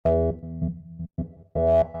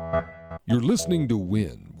You're listening to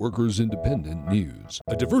WIN, Workers Independent News,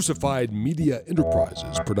 a diversified media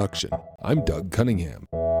enterprises production. I'm Doug Cunningham.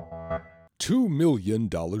 $2 million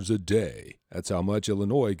a day. That's how much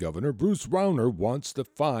Illinois Governor Bruce Rauner wants to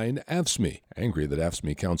fine AFSCME. Angry that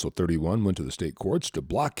AFSCME Council 31 went to the state courts to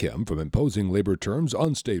block him from imposing labor terms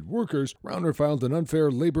on state workers, Rauner filed an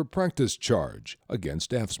unfair labor practice charge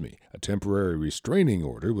against AFSCME. A temporary restraining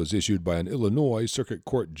order was issued by an Illinois Circuit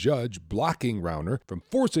Court judge blocking Rauner from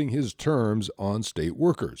forcing his terms on state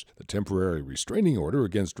workers. The temporary restraining order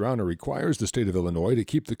against Rauner requires the state of Illinois to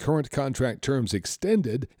keep the current contract terms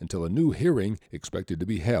extended until a new hearing expected to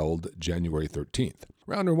be held January 13th.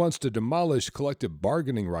 Rauner wants to demolish collective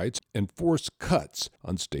bargaining rights and force cuts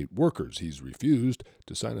on state workers. He's refused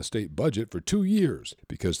to sign a state budget for 2 years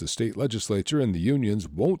because the state legislature and the unions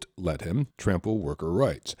won't let him trample worker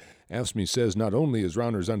rights. AFSCME says not only is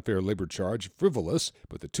Rauner's unfair labor charge frivolous,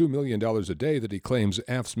 but the $2 million a day that he claims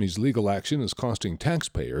AFSCME's legal action is costing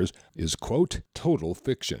taxpayers is, quote, total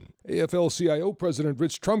fiction. AFL-CIO President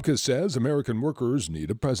Rich Trumka says American workers need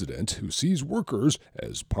a president who sees workers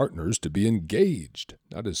as partners to be engaged,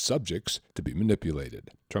 not as subjects to be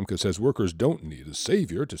manipulated. Trumka says workers don't need a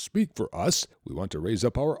savior to speak for us. We want to raise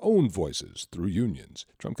up our own voices through unions.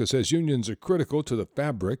 Trumka says unions are critical to the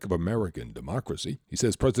fabric of American democracy. He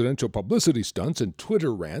says presidential publicity stunts and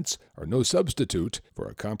Twitter rants are no substitute for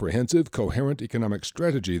a comprehensive, coherent economic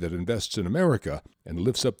strategy that invests in America and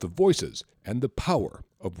lifts up the voices and the power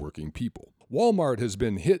of working people. Walmart has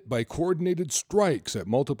been hit by coordinated strikes at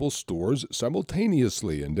multiple stores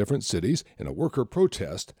simultaneously in different cities in a worker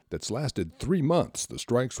protest that's lasted 3 months. The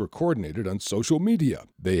strikes were coordinated on social media.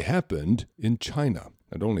 They happened in China.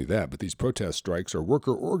 Not only that, but these protest strikes are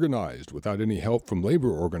worker organized without any help from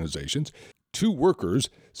labor organizations. 2 workers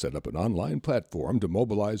set up an online platform to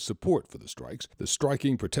mobilize support for the strikes. The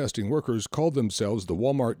striking, protesting workers called themselves the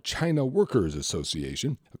Walmart China Workers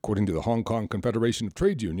Association. According to the Hong Kong Confederation of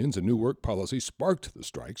Trade Unions, a new work policy sparked the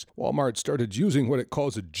strikes. Walmart started using what it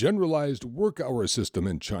calls a generalized work hour system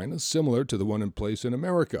in China, similar to the one in place in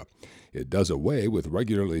America. It does away with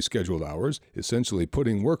regularly scheduled hours, essentially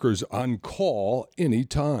putting workers on call any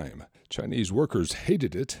time. Chinese workers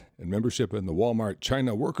hated it, and membership in the Walmart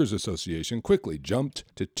China Workers Association quickly jumped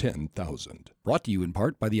to 10,000. Brought to you in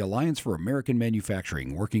part by the Alliance for American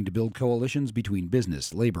Manufacturing, working to build coalitions between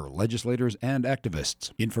business, labor, legislators, and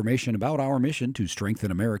activists. Information about our mission to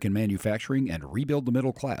strengthen American manufacturing and rebuild the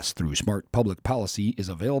middle class through smart public policy is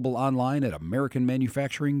available online at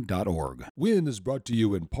americanmanufacturing.org. WIN is brought to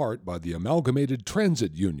you in part by the Amalgamated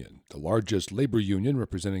Transit Union, the largest labor union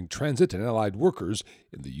representing transit and allied workers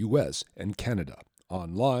in the U.S. and Canada.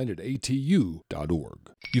 Online at atu.org.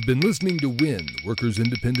 You've been listening to WIN, Workers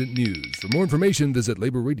Independent News. For more information, visit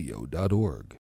laborradio.org.